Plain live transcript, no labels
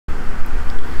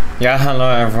Yeah, hello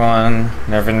everyone,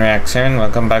 Nervin Reacts here and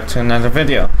welcome back to another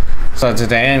video. So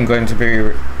today I'm going to be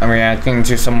reacting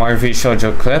to some more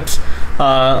Vshojo clips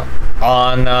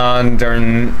on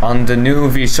the new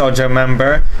Vshojo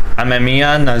member,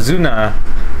 Amemiya Nazuna.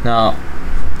 Now,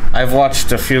 I've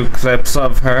watched a few clips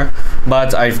of her,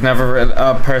 but I've never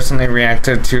personally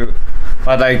reacted to,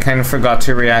 but I kind of forgot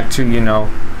to react to,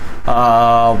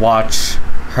 watch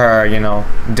her,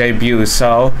 debut,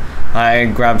 so I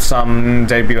grabbed some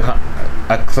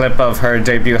a clip of her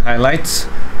debut highlights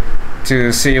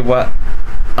to see what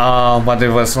it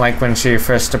was like when she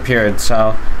first appeared.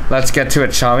 So let's get to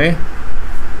it, shall we?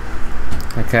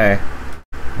 Okay,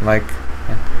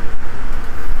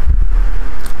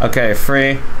 okay,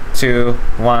 3, 2,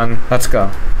 1, let's go.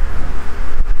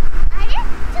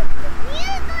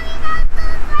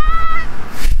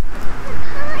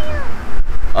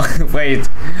 Wait,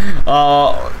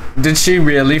 did she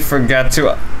really forget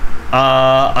to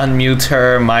unmute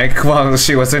her mic while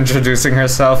she was introducing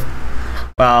herself?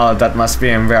 Wow, that must be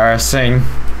embarrassing.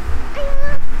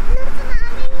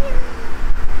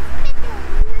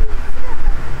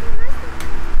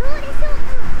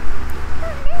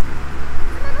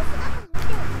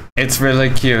 It's really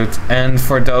cute, and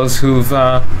for those who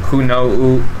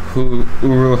know who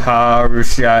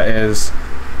Uruha is,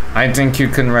 I think you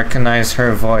can recognize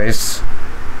her voice,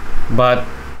 but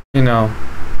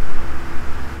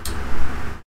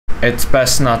it's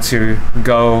best not to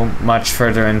go much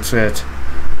further into it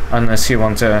unless you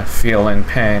want to feel in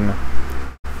pain.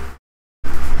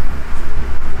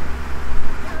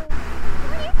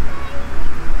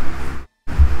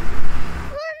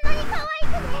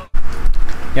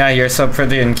 Yeah, you're so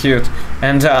pretty and cute,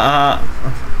 and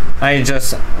I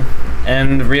just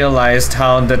realized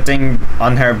how the thing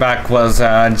on her back was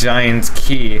a giant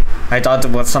key. I thought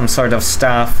it was some sort of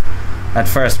staff at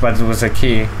first, but it was a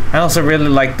key. I also really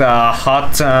like the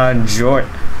hot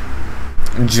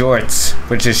jorts,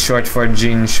 which is short for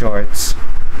jean shorts.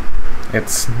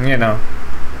 It's,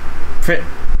 pretty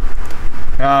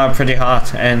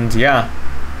hot, and yeah,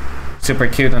 super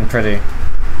cute and pretty.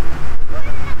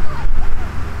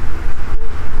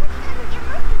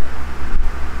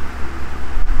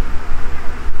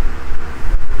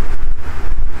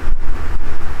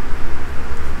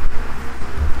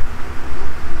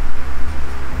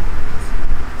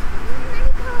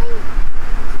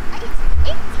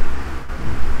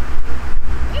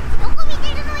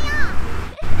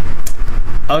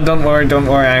 Oh, don't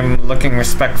worry, I'm looking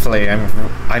respectfully.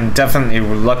 I'm definitely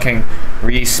looking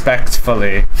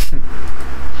respectfully.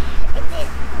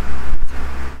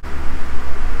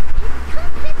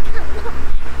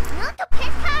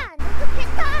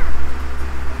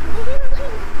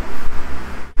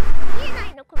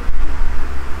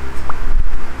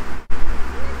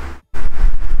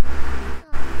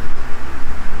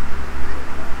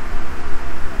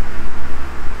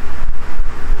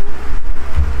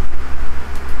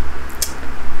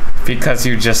 Because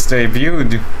you just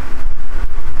debuted.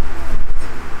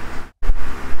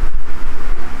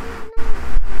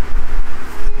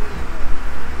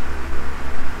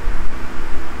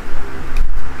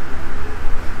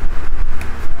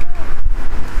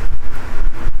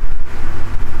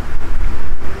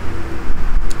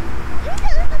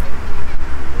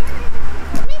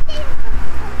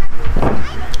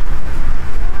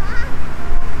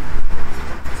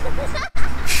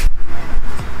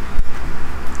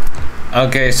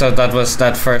 Okay, so that was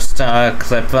that first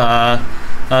clip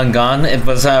gone. It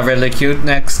was really cute.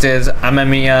 Next is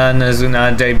Amemiya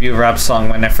Nazuna debut rap song.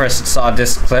 When I first saw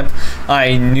this clip,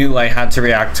 I knew I had to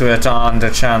react to it on the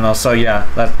channel. So yeah,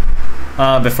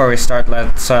 before we start,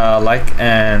 let's like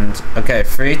and okay,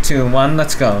 3, 2, 1,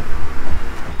 let's go.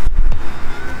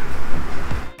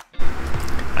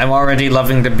 I'm already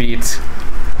loving the beat.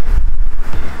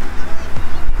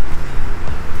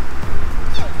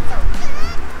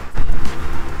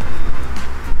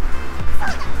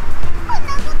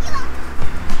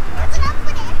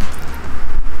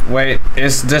 Wait,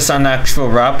 is this an actual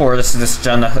rap, or is this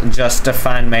just a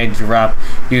fan-made rap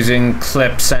using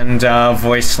clips and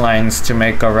voice lines to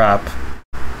make a rap?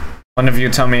 One of you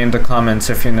tell me in the comments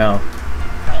if you know.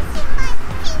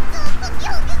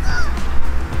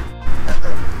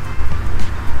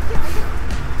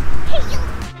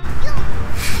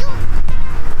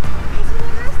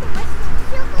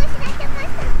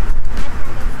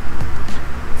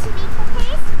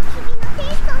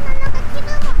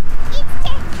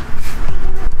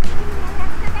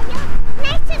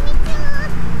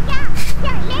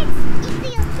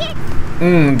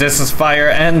 This is fire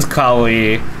and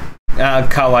kawaii.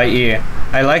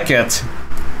 I like it.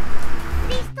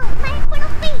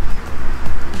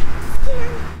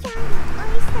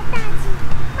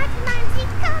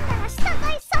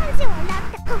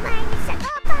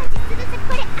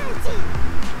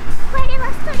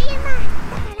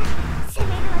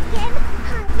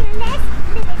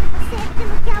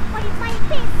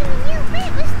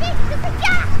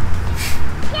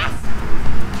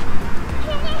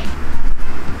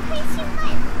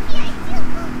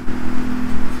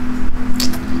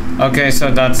 Okay,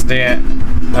 so that's the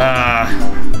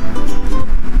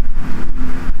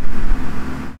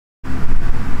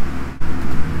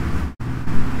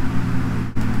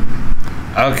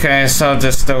okay, so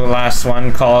just the last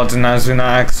one called Nazuna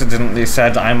accidentally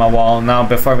said I'm a wall. Now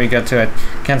before we get to it,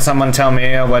 can someone tell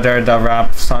me whether the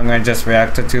rap song I just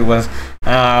reacted to was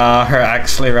her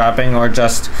actually rapping or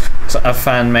just a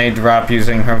fan-made rap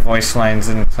using her voice lines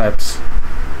and clips?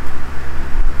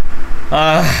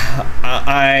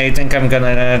 I think I'm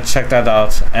gonna check that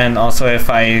out, and also if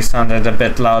I sounded a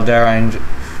bit louder, I'm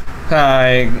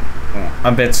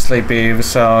a bit sleepy,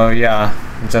 so yeah,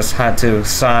 just had to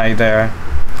sigh there.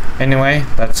 Anyway,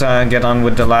 let's get on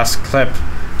with the last clip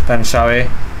then, shall we?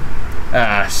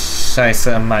 Scheisse,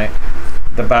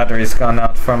 the battery's gone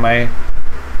out for my...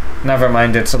 Never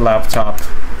mind, it's a laptop.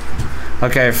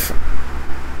 Okay,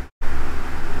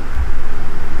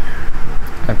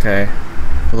 okay.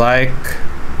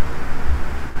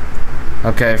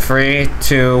 Okay, 3,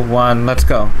 2, 1, let's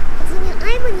go.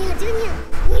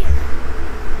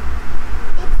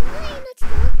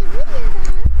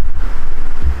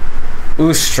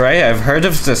 Ooh, Stray, I've heard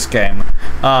of this game.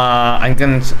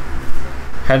 Heard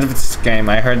of this game.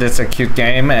 I heard it's a cute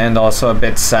game and also a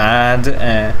bit sad,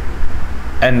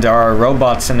 and there are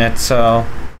robots in it, so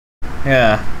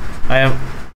yeah.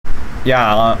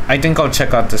 I think I'll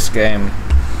check out this game.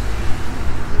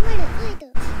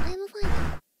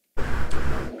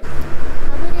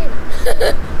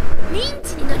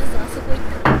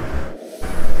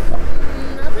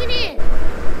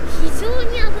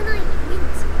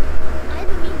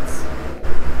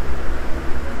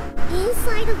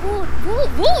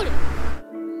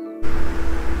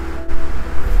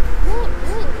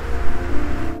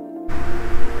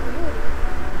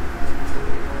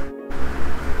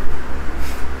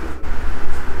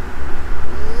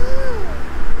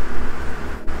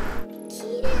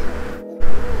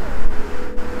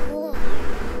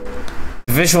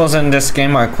 The visuals in this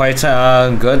game are quite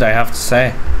good, I have to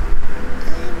say.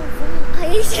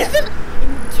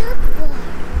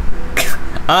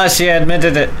 She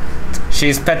admitted it.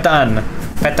 She's Petan.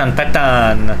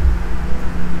 Petan.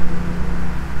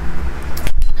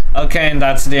 Okay, and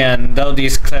that's the end. Though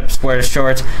these clips were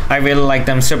short, I really like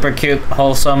them. Super cute,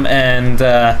 wholesome, and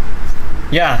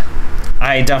yeah,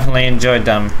 I definitely enjoyed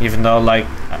them. Even though, like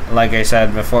I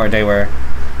said before, they were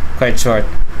quite short.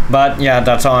 But yeah,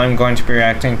 that's all I'm going to be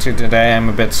reacting to today. I'm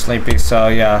a bit sleepy, so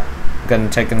yeah, I'm gonna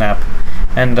take a nap.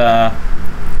 And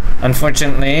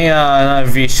unfortunately,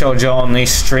 Vshojo only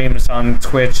streams on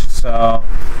Twitch, so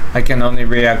I can only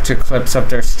react to clips of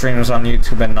their streams on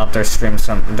YouTube and not their streams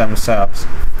themselves.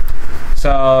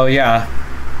 So yeah.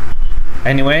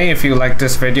 Anyway, if you like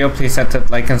this video, please hit that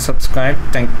like and subscribe.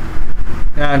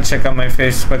 Check out my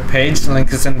Facebook page. The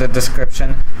link is in the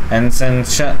description. And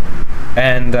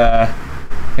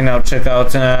you know, check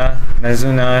out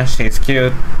Nazuna. She's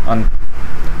cute.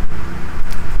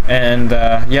 And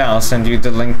yeah, I'll send you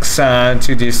the links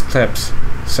to these clips.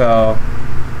 So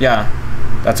yeah,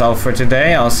 that's all for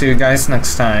today. I'll see you guys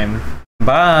next time.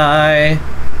 Bye.